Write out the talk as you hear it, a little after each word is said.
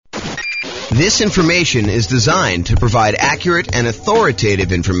This information is designed to provide accurate and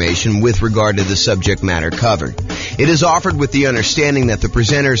authoritative information with regard to the subject matter covered. It is offered with the understanding that the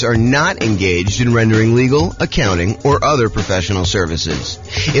presenters are not engaged in rendering legal, accounting, or other professional services.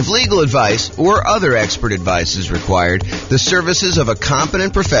 If legal advice or other expert advice is required, the services of a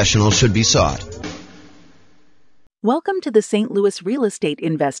competent professional should be sought. Welcome to the St. Louis Real Estate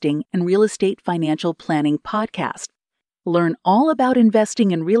Investing and Real Estate Financial Planning Podcast. Learn all about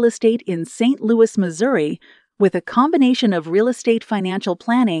investing in real estate in St. Louis, Missouri, with a combination of real estate financial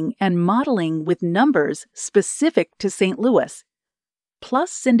planning and modeling with numbers specific to St. Louis,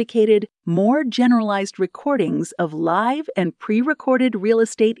 plus syndicated, more generalized recordings of live and pre-recorded real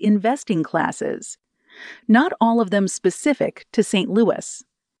estate investing classes, not all of them specific to St. Louis.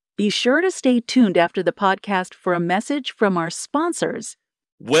 Be sure to stay tuned after the podcast for a message from our sponsors.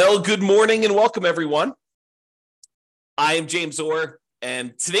 Well, good morning and welcome, everyone. I am James Orr,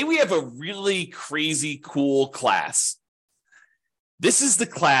 and today we have a really crazy, cool class. This is the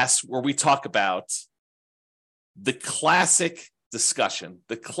class where we talk about the classic discussion,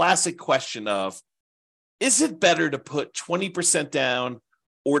 the classic question of, is it better to put 20% down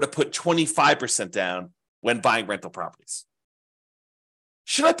or to put 25% down when buying rental properties?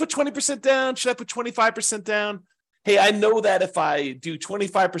 Should I put 20% down? Should I put 25% down? Hey, I know that if I do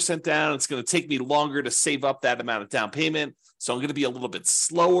 25% down, it's going to take me longer to save up that amount of down payment. So I'm going to be a little bit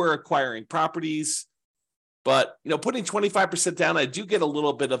slower acquiring properties. But, putting 25% down, I do get a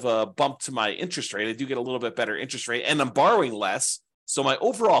little bit of a bump to my interest rate. I do get a little bit better interest rate, and I'm borrowing less. So my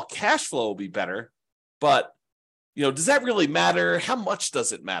overall cash flow will be better. But, does that really matter? How much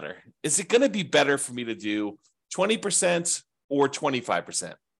does it matter? Is it going to be better for me to do 20% or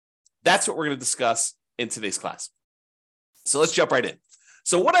 25%? That's what we're going to discuss in today's class. So let's jump right in.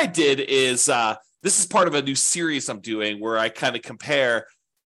 So what I did is, this is part of a new series I'm doing where I kind of compare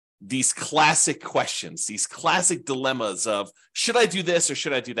these classic questions, these classic dilemmas of, should I do this or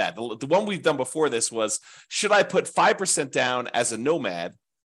should I do that? The one we've done before this was, should I put 5% down as a nomad,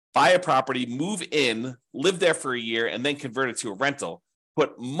 buy a property, move in, live there for a year, and then convert it to a rental,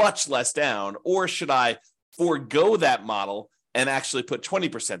 put much less down, or should I forego that model and actually put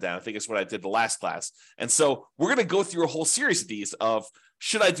 20% down? I think it's what I did the last class. And so we're going to go through a whole series of these of,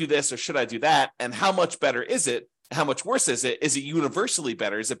 should I do this or should I do that? And how much better is it? How much worse is it? Is it universally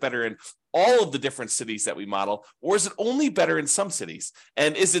better? Is it better in all of the different cities that we model? Or is it only better in some cities?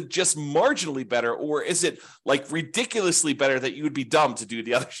 And is it just marginally better? Or is it like ridiculously better that you would be dumb to do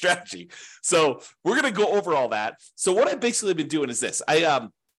the other strategy? So we're going to go over all that. So what I've basically been doing is this.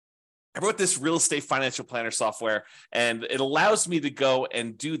 I wrote this real estate financial planner software, and it allows me to go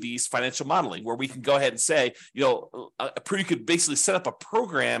and do these financial modeling where we can go ahead and say, you could basically set up a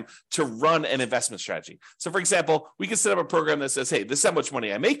program to run an investment strategy. So for example, we can set up a program that says, hey, this is how much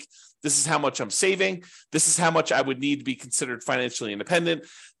money I make. This is how much I'm saving. This is how much I would need to be considered financially independent.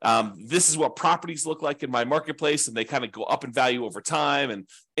 This is what properties look like in my marketplace, and they kind of go up in value over time, and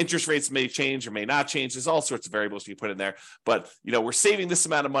interest rates may change or may not change. There's all sorts of variables you put in there, but we're saving this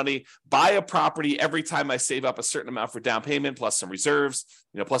amount of money. Buy a property every time I save up a certain amount for down payment, plus some reserves,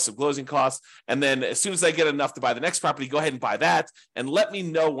 plus some closing costs. And then as soon as I get enough to buy the next property, go ahead and buy that. And let me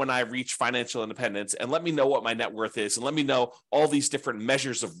know when I reach financial independence, and let me know what my net worth is, and let me know all these different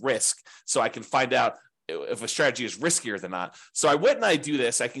measures of risk so I can find out if a strategy is riskier than not. So I went and I do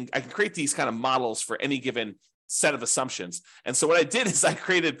this. I can create these kind of models for any given set of assumptions. And so what I did is I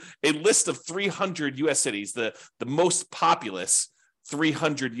created a list of 300 U.S. cities, the most populous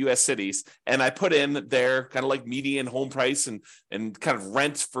 300 U.S. cities, and I put in their kind of like median home price and kind of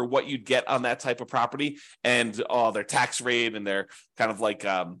rent for what you'd get on that type of property, and their tax rate and their kind of like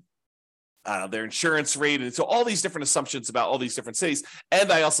their insurance rate, and so all these different assumptions about all these different cities.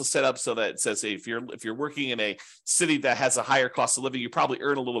 And I also set up so that it says, hey, if you're working in a city that has a higher cost of living, you probably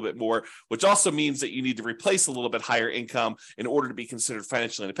earn a little bit more, which also means that you need to replace a little bit higher income in order to be considered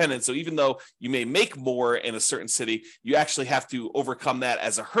financially independent. So even though you may make more in a certain city, you actually have to overcome that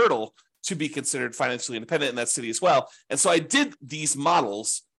as a hurdle to be considered financially independent in that city as well. And so I did these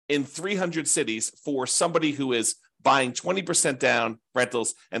models in 300 cities for somebody who is buying 20% down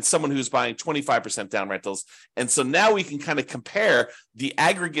rentals and someone who's buying 25% down rentals. And so now we can kind of compare the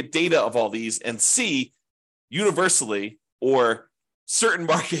aggregate data of all these and see universally or certain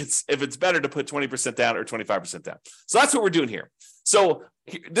markets if it's better to put 20% down or 25% down. So that's what we're doing here. So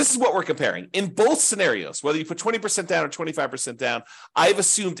this is what we're comparing. In both scenarios, whether you put 20% down or 25% down, I've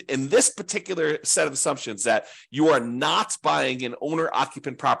assumed in this particular set of assumptions that you are not buying an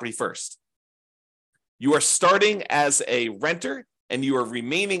owner-occupant property first. You are starting as a renter and you are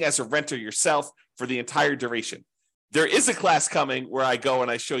remaining as a renter yourself for the entire duration. There is a class coming where I go and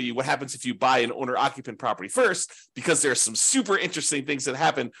I show you what happens if you buy an owner-occupant property first, because there are some super interesting things that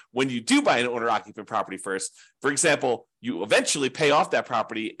happen when you do buy an owner-occupant property first. For example, you eventually pay off that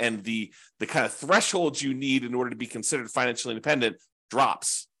property, and the kind of thresholds you need in order to be considered financially independent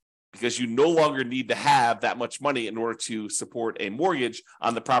drops, because you no longer need to have that much money in order to support a mortgage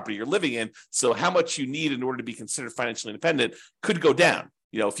on the property you're living in. So how much you need in order to be considered financially independent could go down.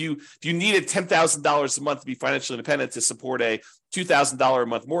 If you needed $10,000 a month to be financially independent to support a $2,000 a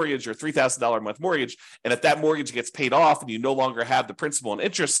month mortgage or $3,000 a month mortgage, and if that mortgage gets paid off and you no longer have the principal and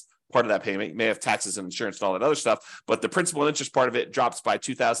interest part of that payment, you may have taxes and insurance and all that other stuff, but the principal and interest part of it drops by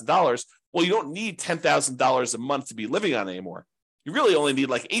 $2,000. Well, you don't need $10,000 a month to be living on anymore. You really only need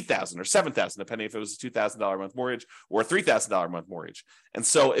like $8,000 or $7,000, depending if it was a $2,000 a month mortgage or a $3,000 a month mortgage. And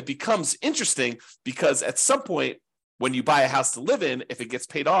so it becomes interesting, because at some point, when you buy a house to live in, if it gets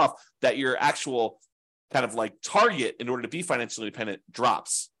paid off, that your actual kind of like target in order to be financially independent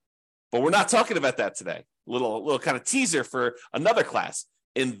drops. But we're not talking about that today. Little kind of teaser for another class.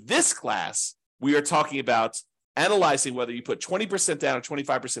 In this class, we are talking about analyzing whether you put 20% down or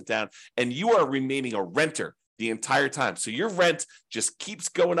 25% down, and you are remaining a renter the entire time. So your rent just keeps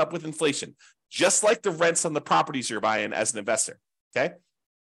going up with inflation, just like the rents on the properties you're buying as an investor. Okay.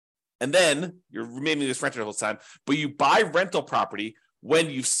 And then you're remaining this renter the whole time, but you buy rental property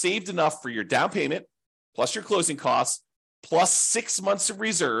when you've saved enough for your down payment, plus your closing costs, plus 6 months of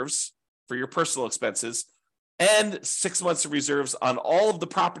reserves for your personal expenses, and 6 months of reserves on all of the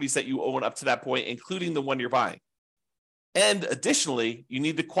properties that you own up to that point, including the one you're buying. And additionally, you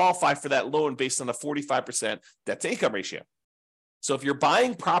need to qualify for that loan based on a 45% debt to income ratio. So if you're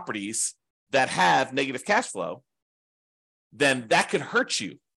buying properties that have negative cash flow, then that could hurt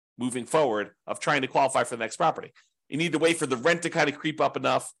you moving forward of trying to qualify for the next property. You need to wait for the rent to kind of creep up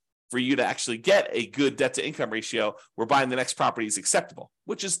enough for you to actually get a good debt to income ratio where buying the next property is acceptable,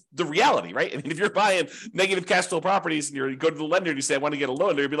 which is the reality, right? I mean, if you're buying negative cash flow properties and you go to the lender and you say, I want to get a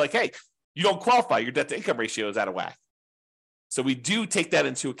loan, they'll be like, hey, you don't qualify. Your debt to income ratio is out of whack. So we do take that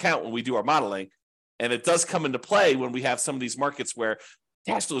into account when we do our modeling. And it does come into play when we have some of these markets where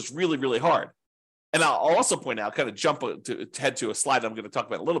cash flow is really, really hard. And I'll also point out, kind of jump to head to a slide I'm going to talk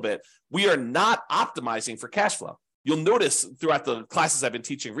about in a little bit, we are not optimizing for cash flow. You'll notice throughout the classes I've been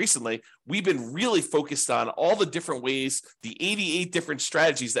teaching recently, we've been really focused on all the different ways, the 88 different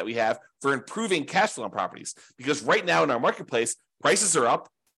strategies that we have for improving cash flow on properties. Because right now in our marketplace, prices are up,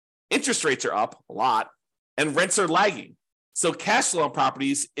 interest rates are up a lot, and rents are lagging. So cash flow on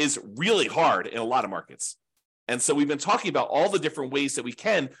properties is really hard in a lot of markets. And so we've been talking about all the different ways that we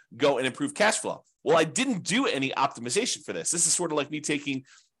can go and improve cash flow. Well, I didn't do any optimization for this. This is sort of like me taking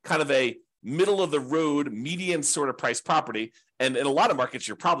kind of a middle of the road, median sort of price property. And in a lot of markets,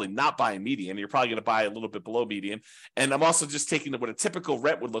 you're probably not buying median. You're probably going to buy a little bit below median. And I'm also just taking what a typical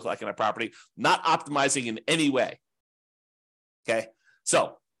rent would look like in a property, not optimizing in any way. Okay.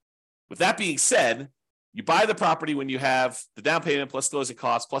 So with that being said, you buy the property when you have the down payment plus closing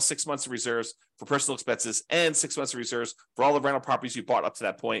costs, plus 6 months of reserves for personal expenses, and 6 months of reserves for all the rental properties you bought up to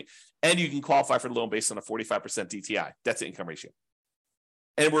that point. And you can qualify for the loan based on a 45% DTI, debt to income ratio.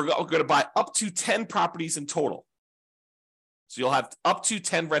 And we're going to buy up to 10 properties in total. So you'll have up to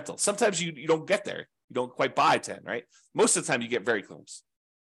 10 rentals. Sometimes you don't get there. You don't quite buy 10, right? Most of the time you get very close.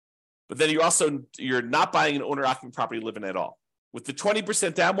 But then you're not buying an owner-occupant property living at all. With the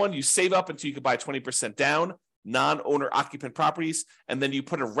 20% down one, you save up until you can buy 20% down, non-owner occupant properties, and then you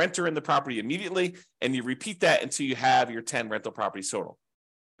put a renter in the property immediately, and you repeat that until you have your 10 rental properties total,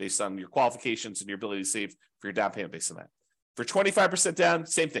 based on your qualifications and your ability to save for your down payment based on that. For 25% down,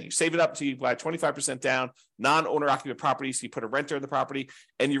 same thing. You save it up until you buy 25% down, non-owner occupant properties, so you put a renter in the property,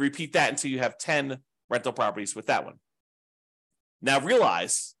 and you repeat that until you have 10 rental properties with that one. Now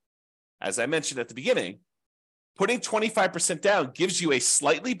realize, as I mentioned at the beginning, putting 25% down gives you a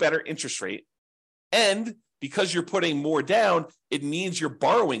slightly better interest rate. And because you're putting more down, it means you're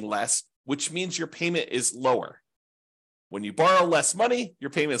borrowing less, which means your payment is lower. When you borrow less money, your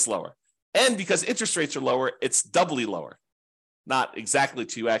payment is lower. And because interest rates are lower, it's doubly lower. Not exactly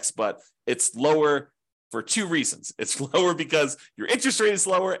 2x, but it's lower for two reasons. It's lower because your interest rate is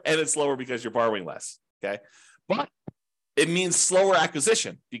lower, and it's lower because you're borrowing less. Okay. But it means slower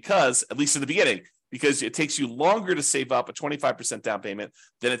acquisition because, at least in the beginning, because it takes you longer to save up a 25% down payment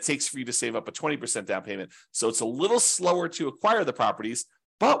than it takes for you to save up a 20% down payment. So it's a little slower to acquire the properties,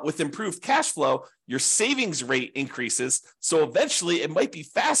 but with improved cash flow, your savings rate increases. So eventually it might be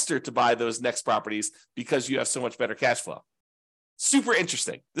faster to buy those next properties because you have so much better cash flow. Super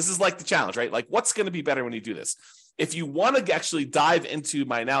interesting. This is like the challenge, right? Like, what's going to be better when you do this? if you want to actually dive into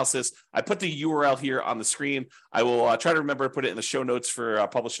my analysis, I put the URL here on the screen. I will try to remember to put it in the show notes for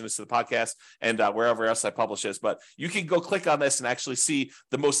publishing this to the podcast and wherever else I publish this. But you can go click on this and actually see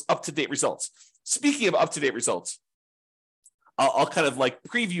the most up-to-date results. Speaking of up-to-date results, I'll kind of like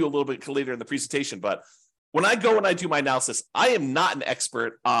preview a little bit later in the presentation, but when I go and I do my analysis, I am not an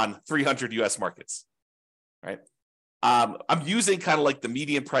expert on 300 US markets, right? I'm using kind of like the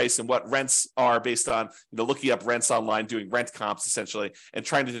median price and what rents are based on, looking up rents online, doing rent comps essentially, and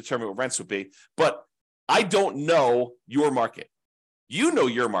trying to determine what rents would be. But I don't know your market. You know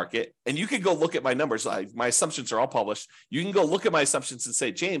your market, and you can go look at my numbers. My assumptions are all published. You can go look at my assumptions and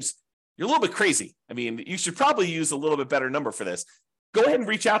say, James, you're a little bit crazy. I mean, you should probably use a little bit better number for this. Go ahead and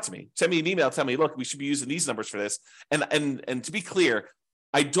reach out to me. Send me an email. Tell me, look, we should be using these numbers for this. And to be clear,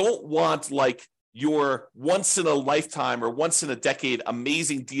 I don't want like your once in a lifetime or once in a decade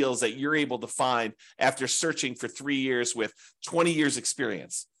amazing deals that you're able to find after searching for 3 years with 20 years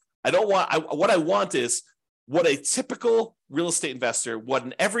experience. What I want is what a typical real estate investor, what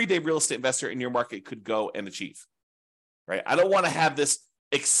an everyday real estate investor in your market could go and achieve, right? I don't want to have this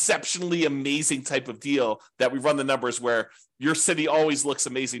exceptionally amazing type of deal that we run the numbers where your city always looks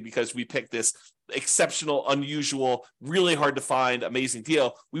amazing because we picked this exceptional, unusual, really hard to find, amazing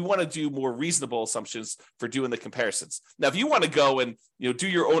deal. We want to do more reasonable assumptions for doing the comparisons. Now, if you want to go and do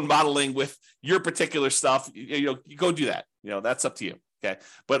your own modeling with your particular stuff, you go do that. That's up to you. Okay.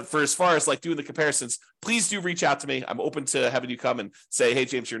 But for as far as like doing the comparisons, please do reach out to me. I'm open to having you come and say, hey,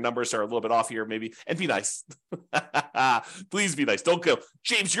 James, your numbers are a little bit off here, maybe, and be nice. Please be nice. Don't go,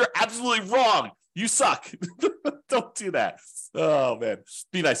 James, you're absolutely wrong. You suck. Don't do that. Oh, man.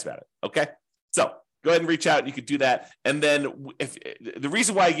 Be nice about it. Okay. So go ahead and reach out. You could do that. And then if the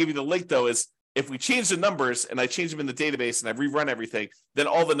reason why I gave you the link, though, is if we change the numbers and I change them in the database and I rerun everything, then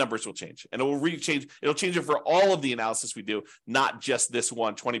all the numbers will change. And it'll change it for all of the analysis we do, not just this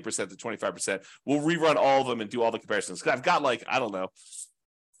one, 20% to 25%. We'll rerun all of them and do all the comparisons. I've got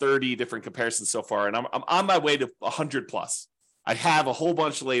 30 different comparisons so far, and I'm on my way to 100 plus. I have a whole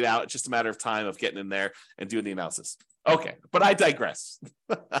bunch laid out. It's just a matter of time of getting in there and doing the analysis. Okay, but I digress.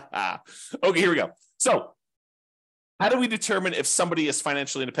 Okay, here we go. So how do we determine if somebody is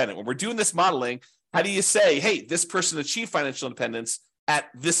financially independent? When we're doing this modeling, how do you say, hey, this person achieved financial independence at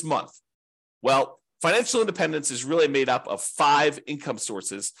this month? Well, financial independence is really made up of 5 income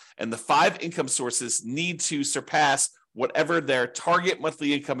sources, and the 5 income sources need to surpass whatever their target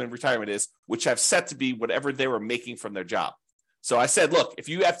monthly income in retirement is, which I've set to be whatever they were making from their job. So I said, look, if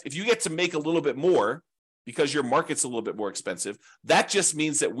you get to make a little bit more because your market's a little bit more expensive, that just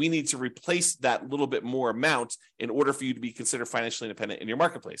means that we need to replace that little bit more amount in order for you to be considered financially independent in your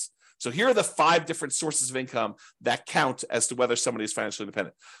marketplace. So here are the 5 different sources of income that count as to whether somebody is financially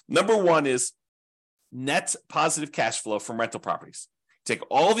independent. Number 1 is net positive cash flow from rental properties. Take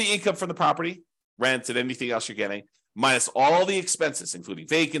all the income from the property, rent, and anything else you're getting, minus all the expenses, including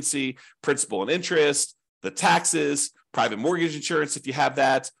vacancy, principal and interest, the taxes, private mortgage insurance if you have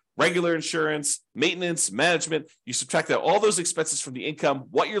that, regular insurance, maintenance, management. You subtract out all those expenses from the income.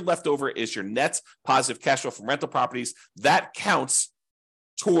 What you're left over is your net positive cash flow from rental properties. That counts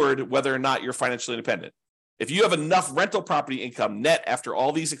toward whether or not you're financially independent. If you have enough rental property income net after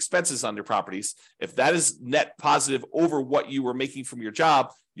all these expenses on your properties, if that is net positive over what you were making from your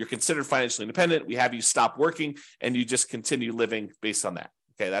job, you're considered financially independent. We have you stop working and you just continue living based on that.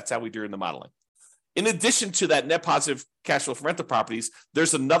 Okay, that's how we do in the modeling. In addition to that net positive cash flow from rental properties,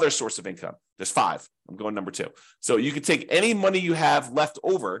 there's another source of income. There's 5. I'm going number 2. So you can take any money you have left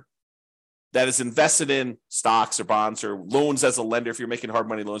over that is invested in stocks or bonds or loans as a lender, if you're making hard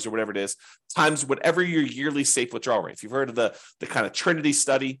money loans or whatever it is, times whatever your yearly safe withdrawal rate. If you've heard of the kind of Trinity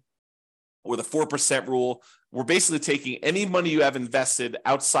study or the 4% rule, we're basically taking any money you have invested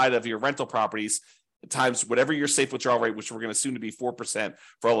outside of your rental properties times whatever your safe withdrawal rate, which we're going to assume to be 4%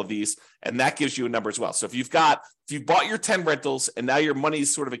 for all of these. And that gives you a number as well. So if you've bought your 10 rentals and now your money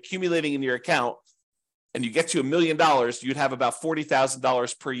is sort of accumulating in your account and you get to $1 million, you'd have about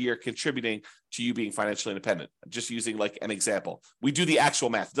 $40,000 per year contributing to you being financially independent. Just using like an example. We do the actual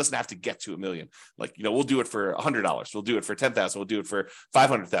math. It doesn't have to get to $1 million. We'll do it for $100. We'll do it for $10,000. We'll do it for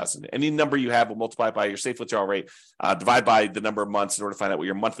 $500,000. Any number you have, we'll multiply by your safe withdrawal rate, divide by the number of months in order to find out what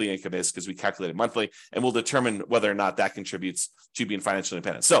your monthly income is, because we calculate it monthly, and we'll determine whether or not that contributes to being financially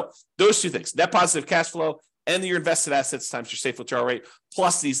independent. So those 2 things, net positive cash flow and your invested assets times your safe withdrawal rate,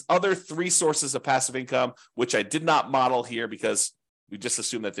 plus these other 3 sources of passive income, which I did not model here because we just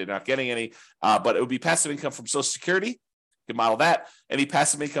assume that they're not getting any, but it would be passive income from Social Security. You can model that. Any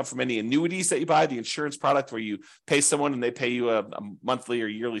passive income from any annuities that you buy, the insurance product where you pay someone and they pay you a monthly or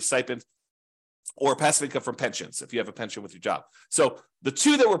yearly stipend. or passive income from pensions if you have a pension with your job. So the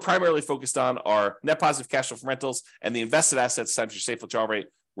two that we're primarily focused on are net positive cash flow from rentals and the invested assets times your safe withdrawal rate.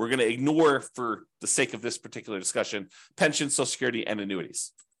 We're going to ignore, for the sake of this particular discussion, pensions, Social Security, and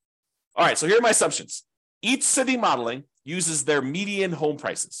annuities. All right, so here are my assumptions. Each city modeling uses their median home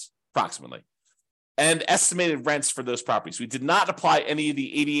prices, approximately, and estimated rents for those properties. We did not apply any of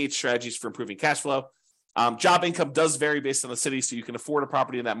the 88 strategies for improving cash flow. Job income does vary based on the city, so you can afford a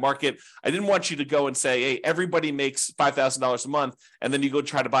property in that market. I didn't want you to go and say, hey, everybody makes $5,000 a month, and then you go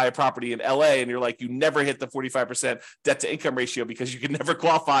try to buy a property in LA, and you're like, you never hit the 45% debt to income ratio because you can never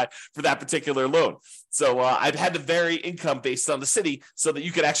qualify for that particular loan. So I've had to vary income based on the city so that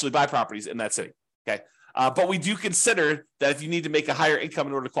you could actually buy properties in that city. Okay. But we do consider that if you need to make a higher income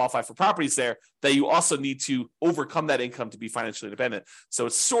in order to qualify for properties there, that you also need to overcome that income to be financially independent. So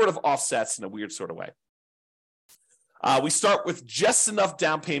it sort of offsets in a weird sort of way. We start with just enough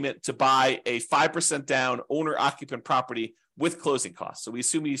down payment to buy a 5% down owner-occupant property with closing costs. So we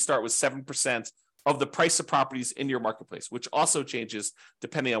assume you start with 7% of the price of properties in your marketplace, which also changes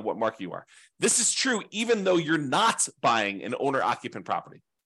depending on what market you are. This is true even though you're not buying an owner-occupant property,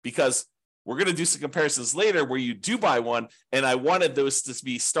 because we're going to do some comparisons later where you do buy one, and I wanted those to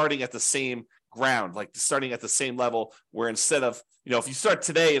be starting at the same ground, like starting at the same level, where instead of, if you start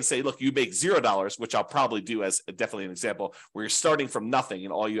today and say, look, you make $0, which I'll probably do as definitely an example, where you're starting from nothing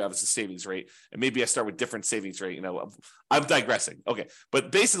and all you have is a savings rate, and maybe I start with different savings rate, I'm digressing. Okay.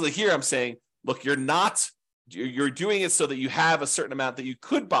 But basically here I'm saying, look, you're doing it so that you have a certain amount that you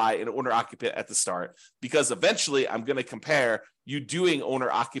could buy an owner occupant at the start, because eventually I'm going to compare you doing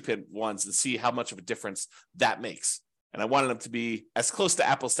owner occupant ones and see how much of a difference that makes. And I wanted them to be as close to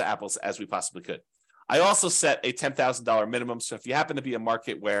apples as we possibly could. I also set a $10,000 minimum. So if you happen to be a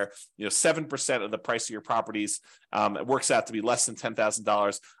market where 7% of the price of your properties it works out to be less than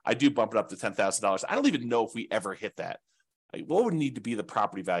 $10,000, I do bump it up to $10,000. I don't even know if we ever hit that. What would need to be the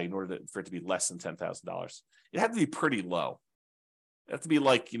property value in order for it to be less than $10,000? It had to be pretty low. It had to be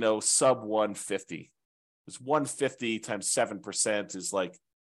like sub 150. It's 150 times 7% is like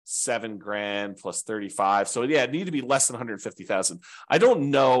 $7,000 plus 35. So yeah, it needed to be less than 150,000. I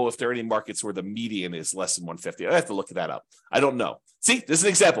don't know if there are any markets where the median is less than 150. I have to look that up. I don't know. See, this is an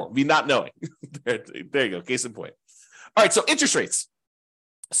example of me not knowing. There you go. Case in point. All right. So interest rates.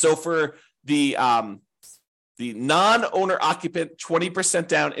 So for the non-owner occupant 20%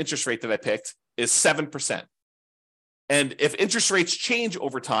 down interest rate that I picked is 7%. And if interest rates change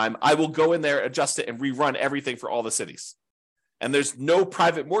over time, I will go in there, adjust it, and rerun everything for all the cities. And there's no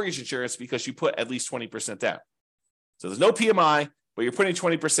private mortgage insurance because you put at least 20% down. So there's no PMI, but you're putting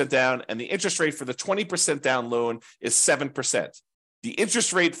 20% down, and the interest rate for the 20% down loan is 7%. The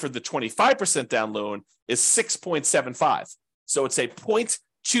interest rate for the 25% down loan is 6.75. So it's a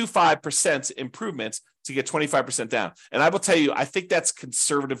 0.25% improvement to get 25% down. And I will tell you, I think that's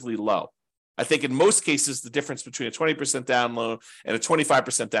conservatively low. I think in most cases, the difference between a 20% down loan and a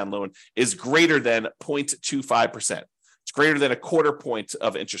 25% down loan is greater than 0.25%. It's greater than a quarter point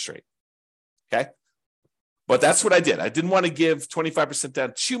of interest rate. Okay. But that's what I did. I didn't want to give 25%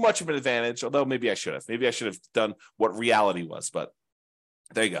 down too much of an advantage, although maybe I should have. Maybe I should have done what reality was, but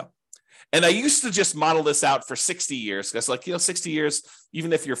there you go. And I used to just model this out for 60 years because 60 years,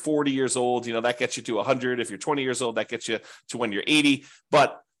 even if you're 40 years old, that gets you to 100. If you're 20 years old, that gets you to when you're 80.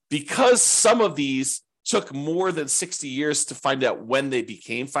 But because some of these took more than 60 years to find out when they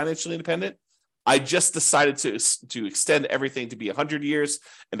became financially independent, I just decided to extend everything to be 100 years.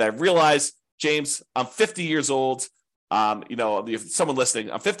 And I realized, James, I'm 50 years old. If someone listening,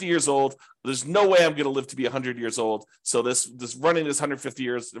 I'm 50 years old. There's no way I'm going to live to be 100 years old. So this running this 150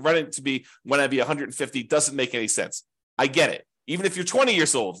 years, running to be when I be 150 doesn't make any sense. I get it. Even if you're 20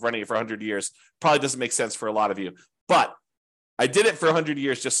 years old, running it for 100 years probably doesn't make sense for a lot of you. But I did it for 100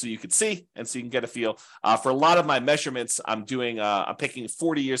 years just so you could see and so you can get a feel. For a lot of my measurements, I'm picking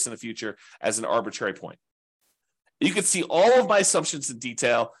 40 years in the future as an arbitrary point. You can see all of my assumptions in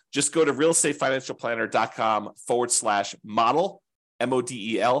detail. Just go to realestatefinancialplanner.com/model,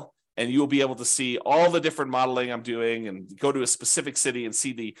 MODEL, and you'll be able to see all the different modeling I'm doing and go to a specific city and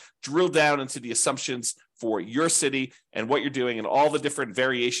see the drill down into the assumptions for your city and what you're doing and all the different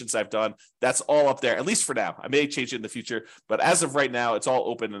variations I've done. That's all up there, at least for now. I may change it in the future, but as of right now, it's all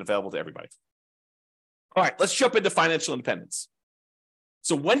open and available to everybody. All right, let's jump into financial independence.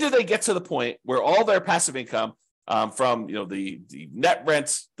 So when do they get to the point where all their passive income from the net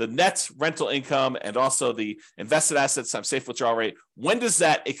rent, the net rental income, and also the invested assets times safe withdrawal rate, when does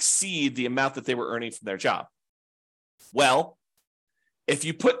that exceed the amount that they were earning from their job? Well, if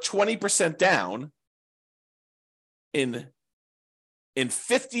you put 20% down in in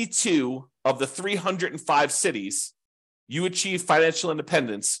 52 of the 305 cities, you achieve financial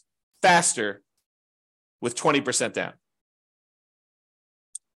independence faster with 20% down.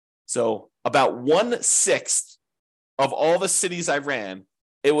 So about 1/6 of all the cities I ran,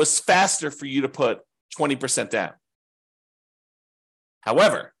 it was faster for you to put 20% down.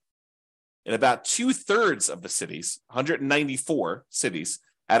 However, in about 2/3 of the cities, 194 cities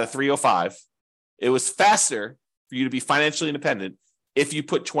out of 305, it was faster for you to be financially independent if you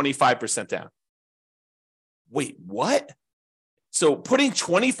put 25% down. Wait, what? So putting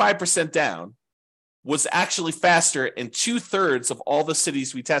 25% down was actually faster in 2/3 of all the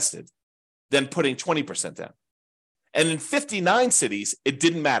cities we tested than putting 20% down. And in 59 cities, it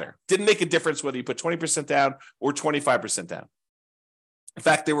didn't matter. Didn't make a difference whether you put 20% down or 25% down. In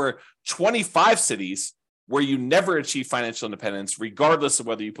fact, there were 25 cities where you never achieved financial independence, regardless of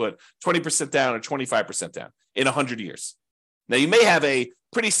whether you put 20% down or 25% down in 100 years. Now, you may have a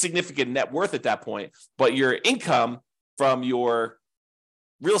pretty significant net worth at that point, but your income from your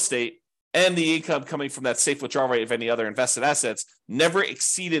real estate and the income coming from that safe withdrawal rate of any other invested assets never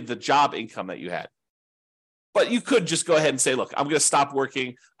exceeded the job income that you had. But you could just go ahead and say, look, I'm going to stop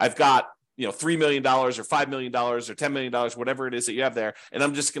working. I've got $3 million or $5 million or $10 million, whatever it is that you have there, and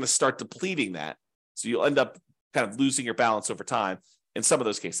I'm just going to start depleting that. So you'll end up kind of losing your balance over time in some of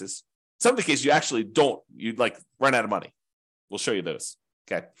those cases. Some of the cases you actually don't, you run out of money. We'll show you those.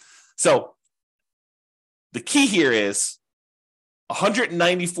 Okay. So the key here is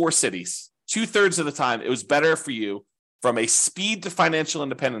 194 cities, 2/3 of the time, it was better for you from a speed to financial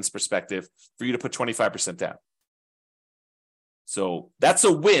independence perspective for you to put 25% down. So that's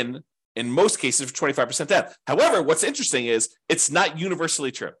a win in most cases for 25% down. However, what's interesting is it's not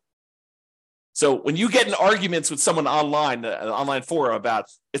universally true. So when you get in arguments with someone online, an online forum about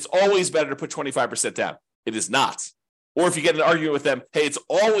it's always better to put 25% down, it is not. Or if you get in an argument with them, hey, it's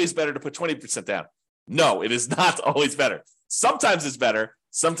always better to put 20% down. No, it is not always better. Sometimes it's better,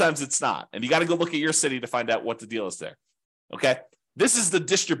 sometimes it's not. And you got to go look at your city to find out what the deal is there. Okay? This is the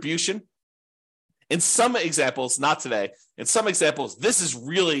distribution. In some examples, not today, in some examples, this is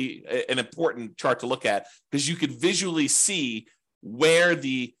really an important chart to look at because you could visually see where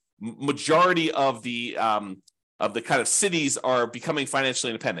the majority of the kind of cities are becoming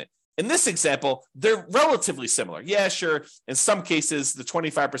financially independent. In this example, they're relatively similar. Yeah, sure. In some cases, the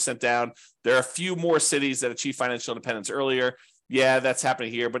 25% down, there are a few more cities that achieve financial independence earlier. Yeah, that's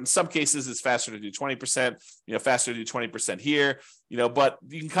happening here. But in some cases, it's faster to do 20%, faster to do 20% here, but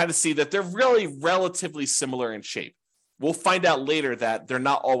you can kind of see that they're really relatively similar in shape. We'll find out later that they're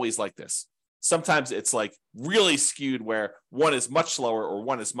not always like this. Sometimes it's really skewed where one is much slower or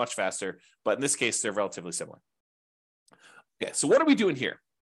one is much faster. But in this case, they're relatively similar. Okay, so what are we doing here?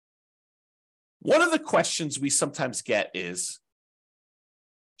 One of the questions we sometimes get is,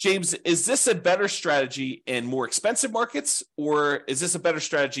 James, is this a better strategy in more expensive markets or is this a better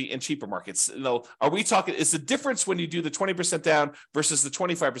strategy in cheaper markets? Are we talking, is the difference when you do the 20% down versus the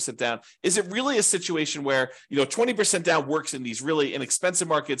 25% down, is it really a situation where, 20% down works in these really inexpensive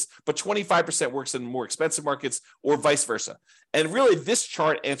markets, but 25% works in more expensive markets or vice versa? And really this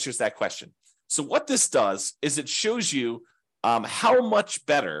chart answers that question. So what this does is it shows you how much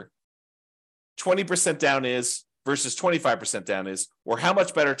better 20% down is versus 25% down is, or how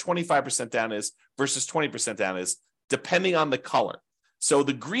much better 25% down is versus 20% down is, depending on the color. So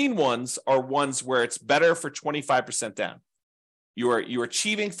the green ones are ones where it's better for 25% down. You're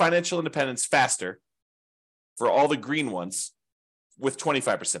achieving financial independence faster for all the green ones with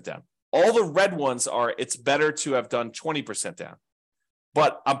 25% down. All the red ones are it's better to have done 20% down.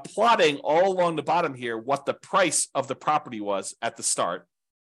 But I'm plotting all along the bottom here what the price of the property was at the start.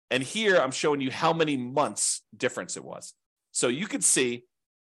 And here I'm showing you how many months difference it was. So you can see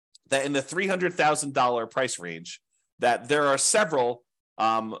that in the $300,000 price range, that there are several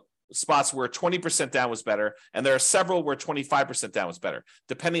spots where 20% down was better, and there are several where 25% down was better,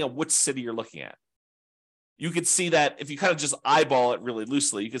 depending on which city you're looking at. You can see that if you kind of just eyeball it really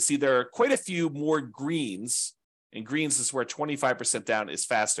loosely, you can see there are quite a few more greens, and greens is where 25% down is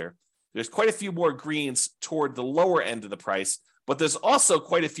faster. There's quite a few more greens toward the lower end of the price, but there's also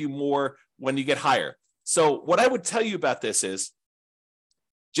quite a few more when you get higher. So what I would tell you about this is,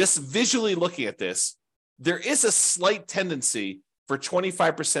 just visually looking at this, there is a slight tendency for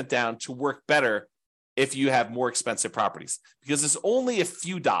 25% down to work better if you have more expensive properties, because there's only a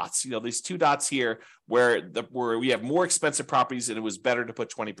few dots, these two dots here where we have more expensive properties and it was better to put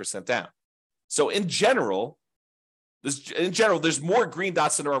 20% down. So in general, there's more green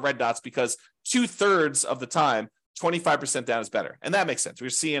dots than there are red dots because 2/3 of the time, 25% down is better. And that makes sense. We're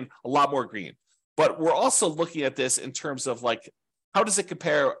seeing a lot more green. But we're also looking at this in terms of how does it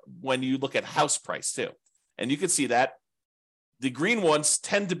compare when you look at house price too? And you can see that the green ones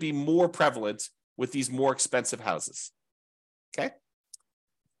tend to be more prevalent with these more expensive houses. Okay.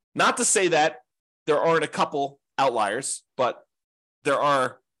 Not to say that there aren't a couple outliers, but there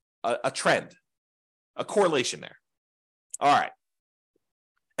are a trend, a correlation there. All right.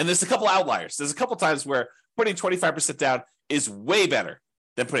 And there's a couple outliers. There's a couple times where putting 25% down is way better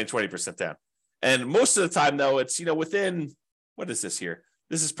than putting 20% down. And most of the time, though, it's, within, what is this here?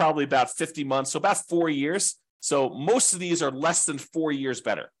 This is probably about 50 months, so about 4 years. So most of these are less than 4 years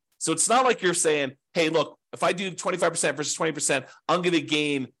better. So it's not like you're saying, hey, look, if I do 25% versus 20%, I'm going to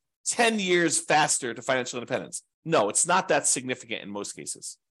gain 10 years faster to financial independence. No, it's not that significant in most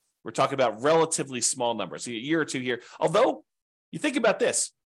cases. We're talking about relatively small numbers, a year or two here. Although, you think about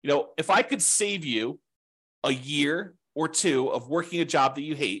this, if I could save you a year or two of working a job that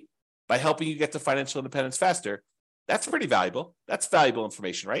you hate by helping you get to financial independence faster, that's pretty valuable. That's valuable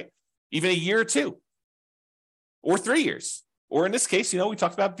information, right? Even a year or two, or 3 years, or in this case, we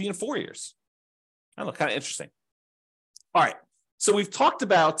talked about being 4 years. I don't know, kind of interesting. All right, so we've talked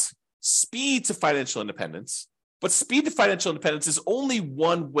about speed to financial independence, but speed to financial independence is only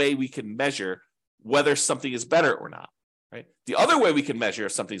one way we can measure whether something is better or not, right? The other way we can measure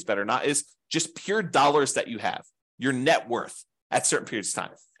if something's better or not is just pure dollars that you have, your net worth at certain periods of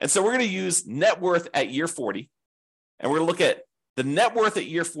time. And so we're going to use net worth at year 40, and we're going to look at the net worth at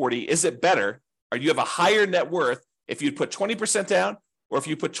year 40. Is it better, or do you have a higher net worth if you put 20% down or if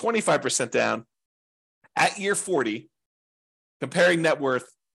you put 25% down at year 40, comparing net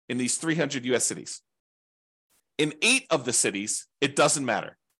worth in these 300 US cities? In 8 of the cities, it doesn't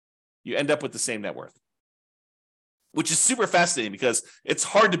matter. You end up with the same net worth, which is super fascinating because it's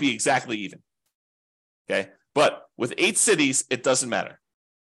hard to be exactly even. Okay. But with 8 cities, it doesn't matter.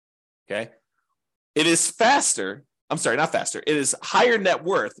 Okay. It is faster. I'm sorry, not faster. It is higher net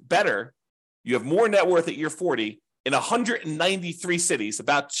worth, better. You have more net worth at year 40 in 193 cities,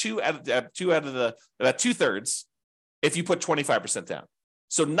 about two-thirds, if you put 25% down.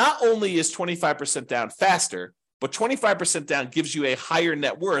 So not only is 25% down faster, but 25% down gives you a higher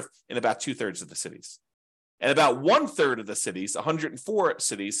net worth in about 2/3 of the cities. And about 1/3 of the cities, 104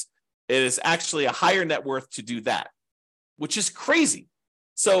 cities, it is actually a higher net worth to do that, which is crazy.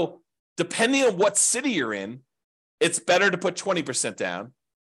 So depending on what city you're in, it's better to put 20% down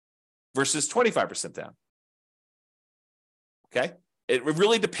versus 25% down. Okay? It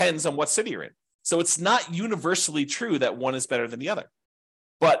really depends on what city you're in. So it's not universally true that one is better than the other.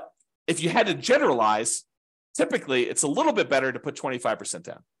 But if you had to generalize, typically it's a little bit better to put 25%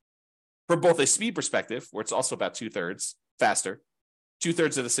 down. From both a speed perspective, where it's also about 2/3 faster,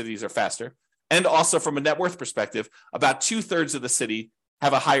 2/3 of the cities are faster, and also from a net worth perspective, about 2/3 of the city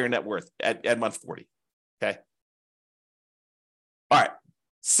have a higher net worth at month 40. Okay. All right.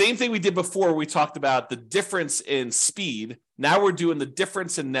 Same thing we did before. We talked about the difference in speed. Now we're doing the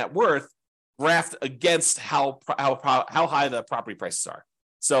difference in net worth graphed against how high the property prices are.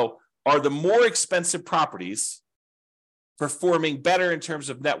 So are the more expensive properties performing better in terms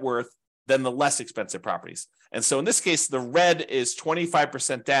of net worth than the less expensive properties? And so in this case, the red is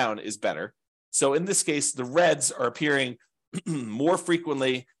 25% down is better. So in this case, the reds are appearing more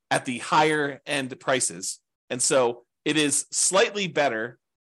frequently at the higher end prices. And so it is slightly better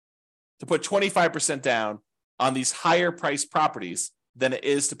to put 25% down on these higher priced properties than it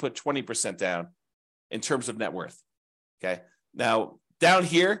is to put 20% down in terms of net worth. Okay. Now down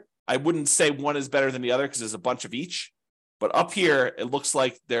here, I wouldn't say one is better than the other because there's a bunch of each, but up here, it looks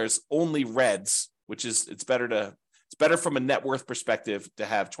like there's only reds, which is, it's better from a net worth perspective to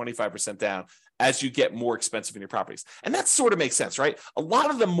have 25% down as you get more expensive in your properties. And that sort of makes sense, right? A lot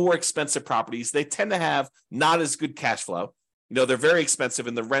of the more expensive properties, they tend to have not as good cash flow. They're very expensive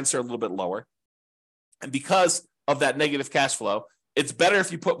and the rents are a little bit lower. And because of that negative cash flow, it's better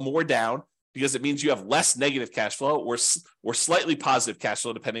if you put more down because it means you have less negative cash flow or slightly positive cash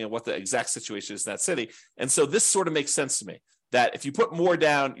flow, depending on what the exact situation is in that city. And so this sort of makes sense to me that if you put more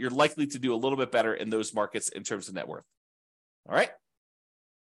down, you're likely to do a little bit better in those markets in terms of net worth. All right.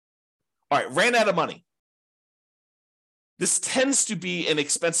 All right. Ran out of money. This tends to be in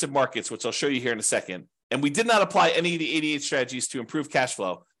expensive markets, which I'll show you here in a second. And we did not apply any of the 88 strategies to improve cash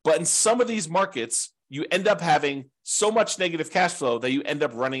flow. But in some of these markets, you end up having so much negative cash flow that you end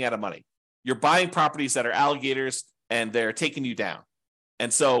up running out of money. You're buying properties that are alligators and they're taking you down.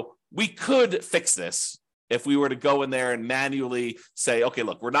 And so we could fix this if we were to go in there and manually say, okay,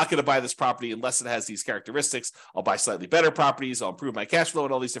 look, we're not going to buy this property unless it has these characteristics. I'll buy slightly better properties. I'll improve my cash flow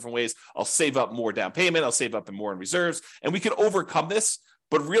in all these different ways. I'll save up more down payment. I'll save up more in reserves. And we could overcome this,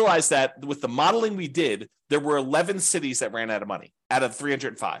 but realize that with the modeling we did, there were 11 cities that ran out of money. out of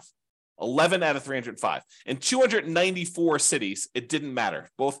 305. 11 out of 305. In 294 cities, it didn't matter.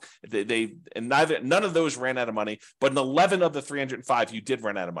 None of those ran out of money, but in 11 of the 305, you did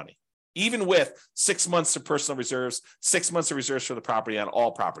run out of money. Even with 6 months of personal reserves, 6 months of reserves for the property on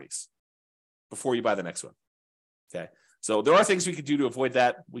all properties before you buy the next one. Okay. So there are things we could do to avoid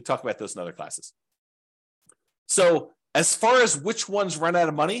that. We talk about those in other classes. So as far as which ones run out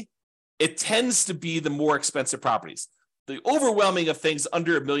of money, it tends to be the more expensive properties. The overwhelming of things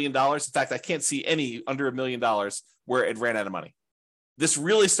under $1 million. In fact, I can't see any under $1 million where it ran out of money. This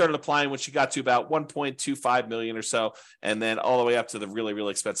really started applying when she got to about 1.25 million or so, and then all the way up to the really,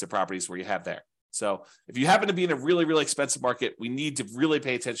 really expensive properties where you have there. So if you happen to be in a really, really expensive market, we need to really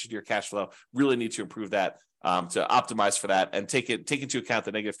pay attention to your cash flow, really need to improve that to optimize for that and take into account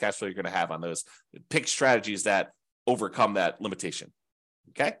the negative cash flow you're going to have on those. Pick strategies that overcome that limitation.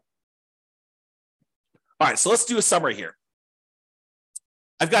 Okay? All right, so let's do a summary here.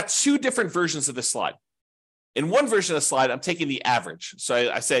 I've got two different versions of this slide. In one version of the slide, I'm taking the average.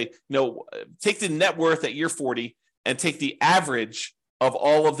 So I say, take the net worth at year 40 and take the average of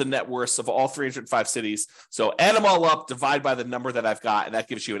all of the net worths of all 305 cities. So add them all up, divide by the number that I've got, and that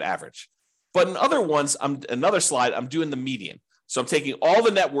gives you an average. But in other ones, another slide, I'm doing the median. So I'm taking all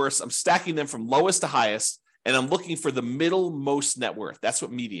the net worths, I'm stacking them from lowest to highest, and I'm looking for the middle-most net worth. That's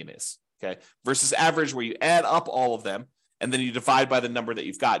what median is, okay? Versus average, where you add up all of them, and then you divide by the number that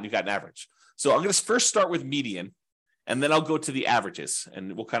you've got, and you've got an average. So I'm going to first start with median, and then I'll go to the averages,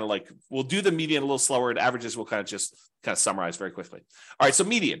 and we'll do the median a little slower, and averages we'll kind of summarize very quickly. All right, so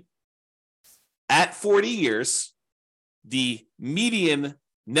median. At 40 years, the median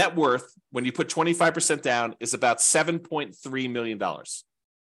net worth, when you put 25% down, is about $7.3 million.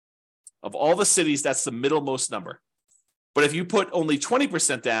 Of all the cities, that's the middlemost number. But if you put only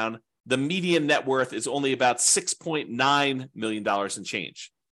 20% down, the median net worth is only about $6.9 million and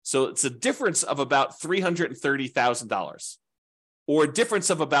change. So it's a difference of about $330,000, or a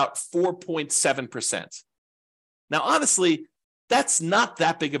difference of about 4.7%. Now, honestly, that's not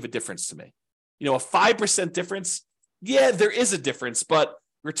that big of a difference to me. A 5% difference, yeah, there is a difference, but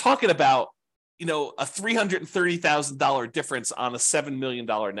we're talking about, a $330,000 difference on a $7 million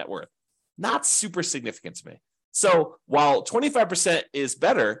net worth. Not super significant to me. So while 25% is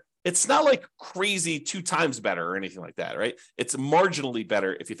better, it's not like crazy 2 times better or anything like that, right? It's marginally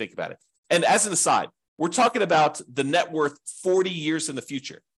better if you think about it. And as an aside, we're talking about the net worth 40 years in the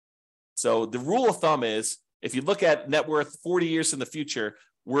future. So the rule of thumb is, if you look at net worth 40 years in the future,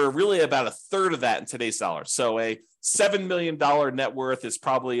 we're really about a third of that in today's dollars. So a $7 million net worth is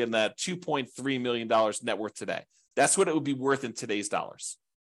probably in that $2.3 million net worth today. That's what it would be worth in today's dollars.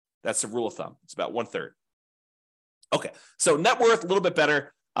 That's the rule of thumb. It's about 1/3. Okay, so net worth, a little bit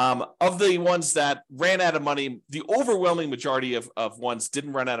better. Of the ones that ran out of money, the overwhelming majority of ones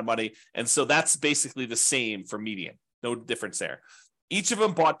didn't run out of money. And so that's basically the same for median. No difference there. Each of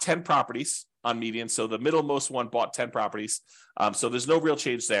them bought 10 properties on median. So the middlemost one bought 10 properties. So there's no real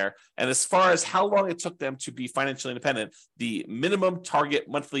change there. And as far as how long it took them to be financially independent, the minimum target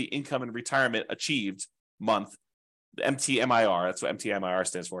monthly income and retirement achieved month, the MTMIR, that's what MTMIR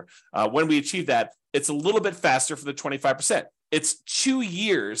stands for. When we achieve that, it's a little bit faster for the 25%. It's 2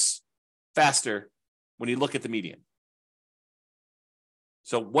 years faster when you look at the median.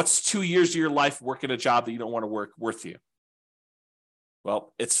 So what's 2 years of your life working a job that you don't want to work worth to you?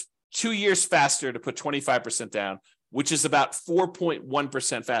 Well, it's 2 years faster to put 25% down, which is about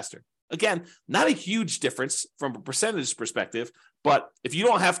 4.1% faster. Again, not a huge difference from a percentage perspective, but if you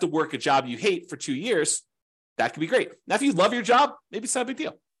don't have to work a job you hate for 2 years, that could be great. Now, if you love your job, maybe it's not a big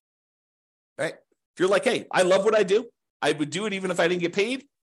deal. Right? If you're like, hey, I love what I do, I would do it even if I didn't get paid,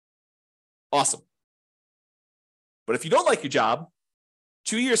 awesome. But if you don't like your job,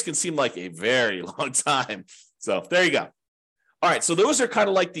 2 years can seem like a very long time. So there you go. All right, so those are kind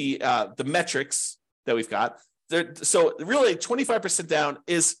of like the metrics that we've got. So really 25% down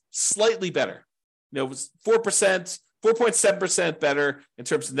is slightly better. It was 4%, 4.7% better in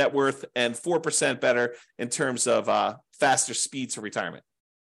terms of net worth, and 4% better in terms of faster speed to retirement,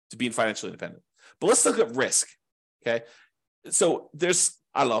 to being financially independent. But let's look at risk, okay? So there's,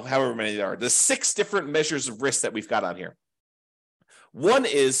 I don't know, however many there are. There's 6 different measures of risk that we've got on here. One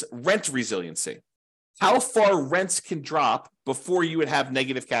is rent resiliency. How far rents can drop before you would have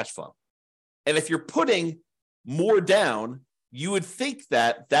negative cash flow. And if you're putting more down, you would think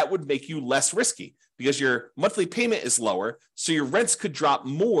that that would make you less risky because your monthly payment is lower. So your rents could drop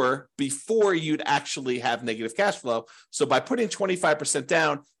more before you'd actually have negative cash flow. So by putting 25%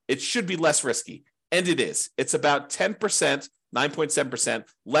 down, it should be less risky. And it is. It's about 10%, 9.7%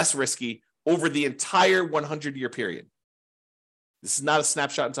 less risky over the entire 100-year period. This is not a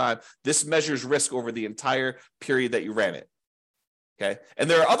snapshot in time. This measures risk over the entire period that you ran it. Okay. And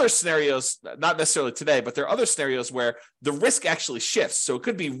there are other scenarios, not necessarily today, but there are other scenarios where the risk actually shifts. So it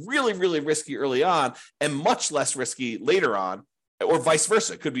could be really, really risky early on and much less risky later on, or vice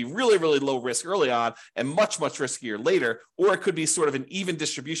versa. It could be really, really low risk early on and much, much riskier later, or it could be sort of an even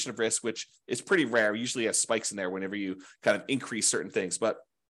distribution of risk, which is pretty rare. You usually have spikes in there whenever you kind of increase certain things, but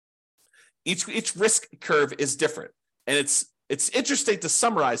each risk curve is different. And it's interesting to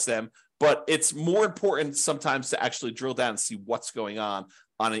summarize them, but it's more important sometimes to actually drill down and see what's going on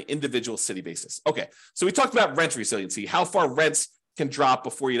an individual city basis. Okay, so we talked about rent resiliency, how far rents can drop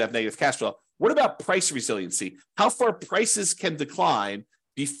before you'd have negative cash flow. What about price resiliency? How far prices can decline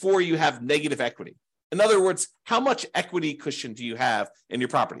before you have negative equity? In other words, how much equity cushion do you have in your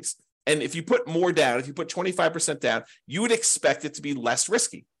properties? And if you put more down, if you put 25% down, you would expect it to be less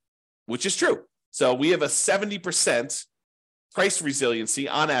risky, which is true. So we have a 70% price resiliency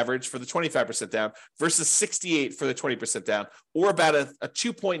on average for the 25% down versus 68 for the 20% down, or about a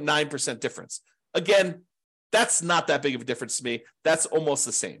 2.9% difference. Again, that's not that big of a difference to me. That's almost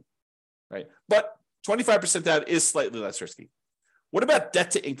the same, right? But 25% down is slightly less risky. What about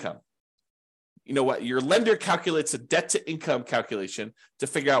debt to income? You know what? Your lender calculates a debt to income calculation to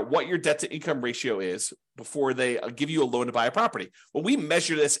figure out what your debt to income ratio is before they give you a loan to buy a property. Well, we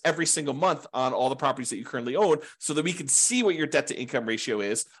measure this every single month on all the properties that you currently own so that we can see what your debt to income ratio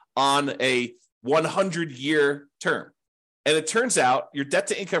is on a 100-year term. And it turns out your debt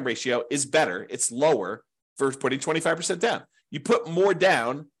to income ratio is better. It's lower for putting 25% down. You put more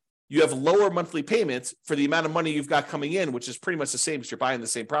down, you have lower monthly payments for the amount of money you've got coming in, which is pretty much the same as you're buying the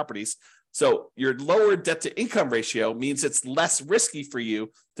same properties. So your lower debt to income ratio means it's less risky for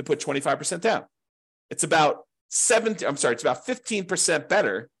you to put 25% down. It's about 15%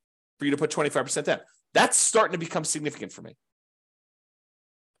 better for you to put 25% down. That's starting to become significant for me.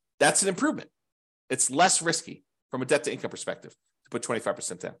 That's an improvement. It's less risky from a debt to income perspective to put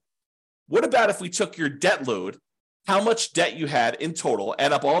 25% down. What about if we took your debt load, how much debt you had in total,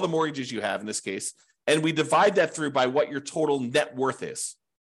 add up all the mortgages you have in this case, and we divide that through by what your total net worth is?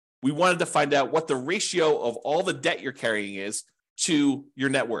 We wanted to find out what the ratio of all the debt you're carrying is to your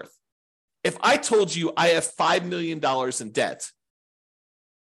net worth. If I told you I have $5 million in debt,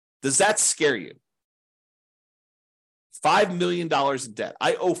 does that scare you? $5 million in debt.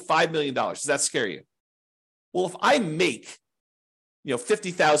 I owe $5 million. Does that scare you? Well, if I make,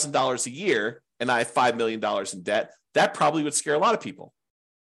 $50,000 a year and I have $5 million in debt, that probably would scare a lot of people.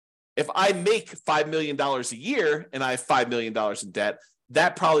 If I make $5 million a year and I have $5 million in debt,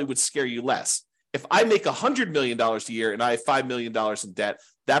 that probably would scare you less. If I make $100 million a year and I have $5 million in debt,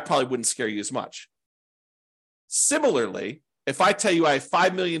 that probably wouldn't scare you as much. Similarly, if I tell you I have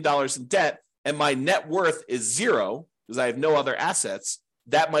 $5 million in debt and my net worth is zero because I have no other assets,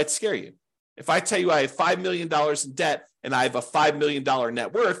 that might scare you. If I tell you I have $5 million in debt and I have a $5 million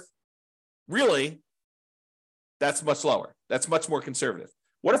net worth, really, that's much lower. That's much more conservative.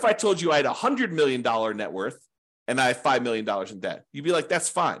 What if I told you I had a $100 million net worth and I have $5 million in debt? You'd be like, that's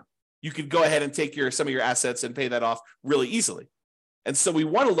fine. You could go ahead and take some of your assets and pay that off really easily. And so we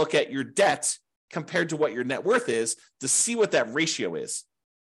want to look at your debt compared to what your net worth is to see what that ratio is.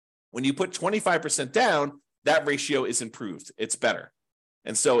 When you put 25% down, that ratio is improved. It's better.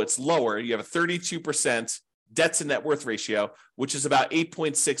 And so it's lower. You have a 32% debt to net worth ratio, which is about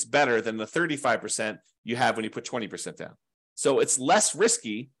 8.6 better than the 35% you have when you put 20% down. So it's less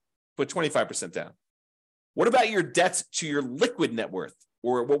risky to put 25% down. What about your debt to your liquid net worth,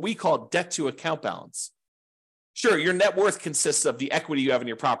 or what we call debt to account balance? Sure, your net worth consists of the equity you have in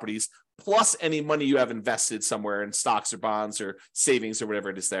your properties, plus any money you have invested somewhere in stocks or bonds or savings or whatever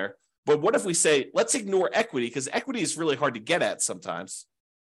it is there. But what if we say, let's ignore equity, because equity is really hard to get at sometimes.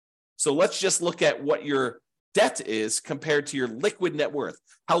 So let's just look at what your debt is compared to your liquid net worth,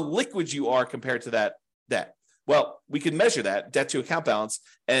 how liquid you are compared to that debt. Well, we can measure that debt to account balance.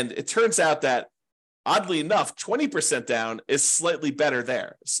 And it turns out that, oddly enough, 20% down is slightly better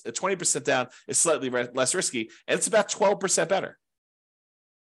there. 20% down is slightly less risky, and it's about 12% better.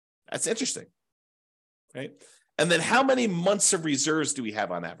 That's interesting, right? And then how many months of reserves do we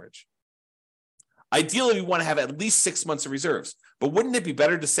have on average? Ideally, we want to have at least 6 months of reserves. But wouldn't it be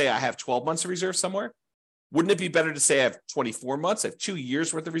better to say I have 12 months of reserves somewhere? Wouldn't it be better to say I have 24 months, I have 2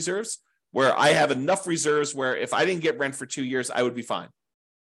 years worth of reserves, where I have enough reserves where if I didn't get rent for 2 years, I would be fine?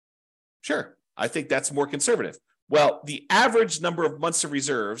 Sure. I think that's more conservative. Well, the average number of months of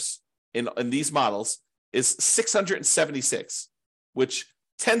reserves in these models is 676, which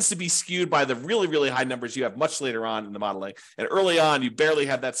tends to be skewed by the really, really high numbers you have much later on in the modeling. And early on, you barely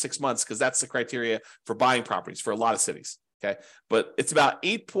have that 6 months because that's the criteria for buying properties for a lot of cities. Okay. But it's about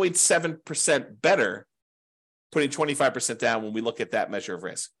 8.7% better putting 25% down when we look at that measure of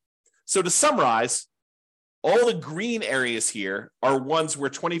risk. So to summarize, all the green areas here are ones where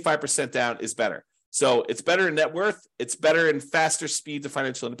 25% down is better. So it's better in net worth. It's better in faster speed to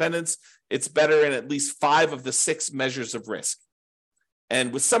financial independence. It's better in at least 5 of the 6 measures of risk.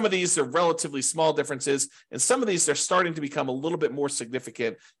 And with some of these, they're relatively small differences. And some of these are starting to become a little bit more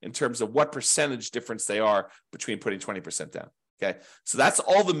significant in terms of what percentage difference they are between putting 20% down. Okay. So that's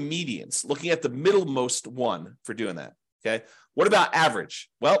all the medians, looking at the middlemost one for doing that. Okay. What about average?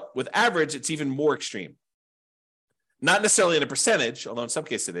 Well, with average, it's even more extreme. Not necessarily in a percentage, although in some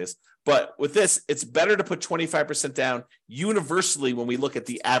cases it is, but with this, it's better to put 25% down universally when we look at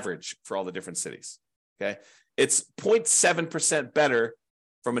the average for all the different cities. Okay. It's 0.7% better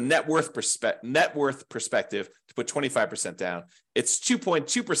from a net worth perspective to put 25% down. It's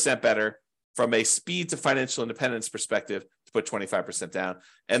 2.2% better from a speed to financial independence perspective to put 25% down.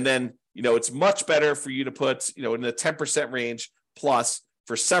 And then, it's much better for you to put, in the 10% range plus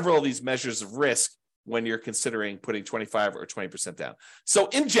for several of these measures of risk when you're considering putting 25 or 20% down. So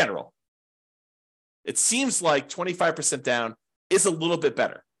in general, it seems like 25% down is a little bit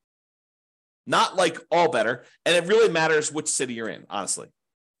better. Not like all better. And it really matters which city you're in, honestly.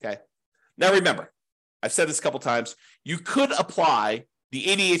 Okay. Now remember, I've said this a couple times, you could apply the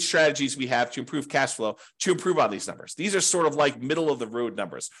 88 strategies we have to improve cash flow to improve on these numbers. These are sort of like middle of the road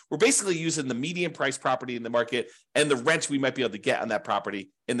numbers. We're basically using the median price property in the market and the rent we might be able to get on that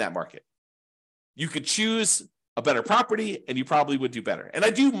property in that market. You could choose a better property and you probably would do better. And I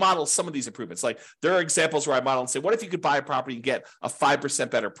do model some of these improvements. Like there are examples where I model and say, what if you could buy a property and get a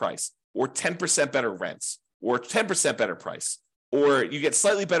 5% better price or 10% better rents or 10% better price, or you get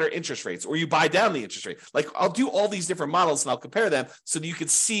slightly better interest rates, or you buy down the interest rate. Like I'll do all these different models and I'll compare them so that you can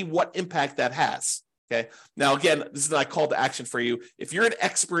see what impact that has. Okay. Now, again, this is my call to action for you. If you're an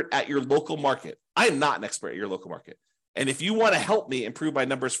expert at your local market, I am not an expert at your local market. And if you want to help me improve my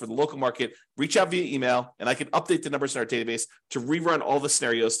numbers for the local market, reach out via email and I can update the numbers in our database to rerun all the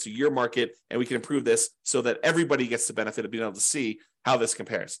scenarios to your market. And we can improve this so that everybody gets the benefit of being able to see how this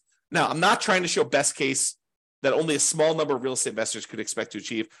compares. Now, I'm not trying to show best case that only a small number of real estate investors could expect to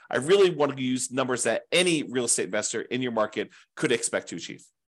achieve. I really want to use numbers that any real estate investor in your market could expect to achieve.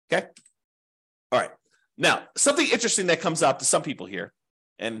 Okay. All right. Now, something interesting that comes up to some people here,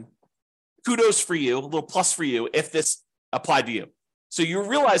 and kudos for you, a little plus for you if this applied to you. So you're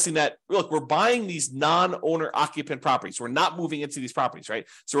realizing that, look, we're buying these non-owner occupant properties. We're not moving into these properties, right?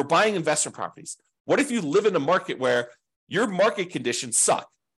 So we're buying investment properties. What if you live in a market where your market conditions suck?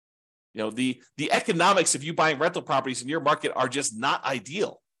 The economics of you buying rental properties in your market are just not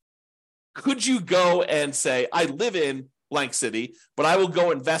ideal. Could you go and say, I live in blank city, but I will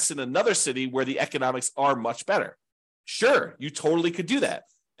go invest in another city where the economics are much better? Sure, you totally could do that.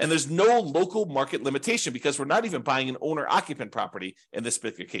 And there's no local market limitation because we're not even buying an owner-occupant property in this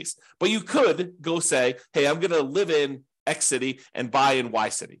particular case. But you could go say, hey, I'm going to live in X city and buy in Y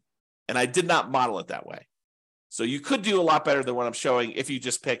city. And I did not model it that way. So you could do a lot better than what I'm showing if you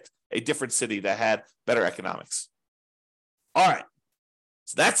just picked a different city that had better economics. All right.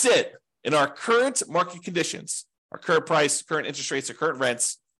 So that's it. In our current market conditions, our current price, current interest rates, or current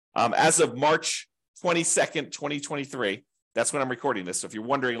rents, as of March 22nd, 2023, that's when I'm recording this. So if you're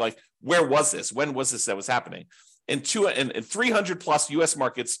wondering, like, where was this? When was this that was happening? In 300 plus US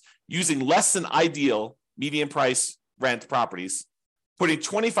markets using less than ideal median price rent properties, putting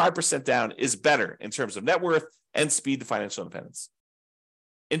 25% down is better in terms of net worth and speed to financial independence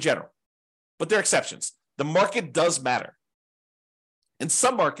in general. But there are exceptions. The market does matter. In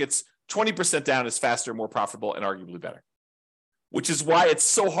some markets, 20% down is faster, more profitable, and arguably better, which is why it's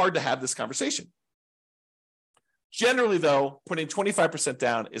so hard to have this conversation. Generally, though, putting 25%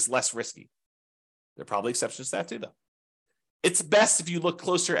 down is less risky. There are probably exceptions to that too, though. It's best if you look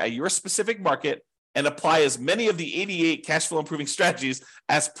closer at your specific market and apply as many of the 88 cash flow improving strategies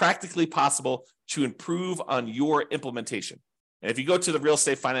as practically possible to improve on your implementation. And if you go to the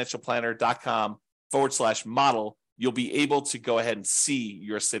realestateFinancialPlanner.com/model, you'll be able to go ahead and see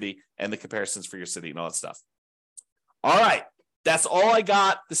your city and the comparisons for your city and all that stuff. All right. That's all I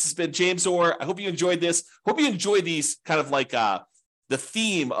got. This has been James Orr. I hope you enjoyed this. Hope you enjoyed these kind of like the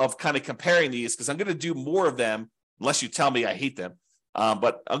theme of kind of comparing these, because I'm going to do more of them, unless you tell me I hate them.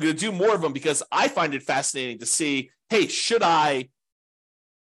 But I'm going to do more of them because I find it fascinating to see, hey, should I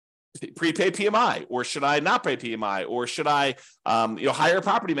prepay PMI, or should I not pay PMI, or should I hire a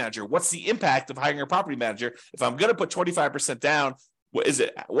property manager? What's the impact of hiring a property manager? If I'm going to put 25% down,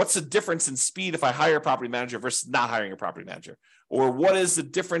 what's the difference in speed if I hire a property manager versus not hiring a property manager? Or what is the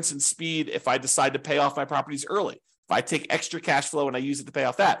difference in speed if I decide to pay off my properties early? If If I take extra cash flow and I use it to pay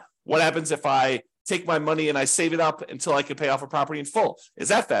off that, what happens if I take my money and I save it up until I can pay off a property in full? Is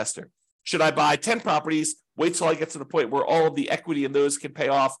that faster? Should I buy 10 properties, wait till I get to the point where all of the equity in those can pay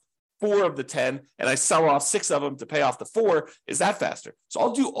off 4 of the 10, and I sell off 6 of them to pay off the 4? Is that faster? So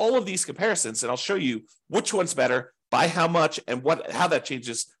I'll do all of these comparisons, and I'll show you which one's better, by how much, and how that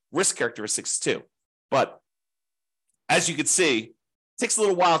changes risk characteristics too. But as you can see, it takes a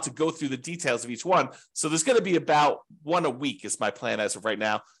little while to go through the details of each one. So there's going to be about one a week is my plan as of right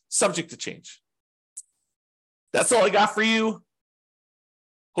now, subject to change. That's all I got for you.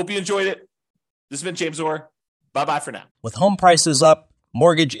 Hope you enjoyed it. This has been James Orr. Bye-bye for now. With home prices up,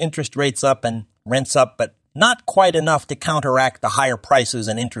 mortgage interest rates up, and rents up, but not quite enough to counteract the higher prices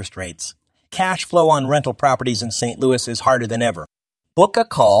and interest rates, cash flow on rental properties in St. Louis is harder than ever. Book a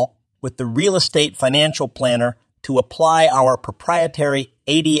call with the Real Estate Financial Planner to apply our proprietary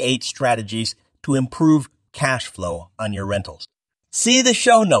 88 strategies to improve cash flow on your rentals. See the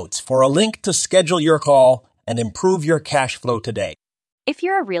show notes for a link to schedule your call and improve your cash flow today. If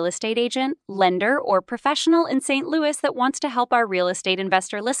you're a real estate agent, lender, or professional in St. Louis that wants to help our real estate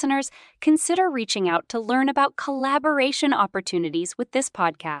investor listeners, consider reaching out to learn about collaboration opportunities with this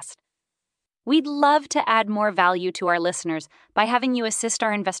podcast. We'd love to add more value to our listeners by having you assist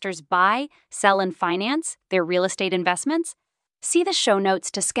our investors buy, sell, and finance their real estate investments. See the show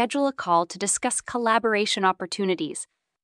notes to schedule a call to discuss collaboration opportunities.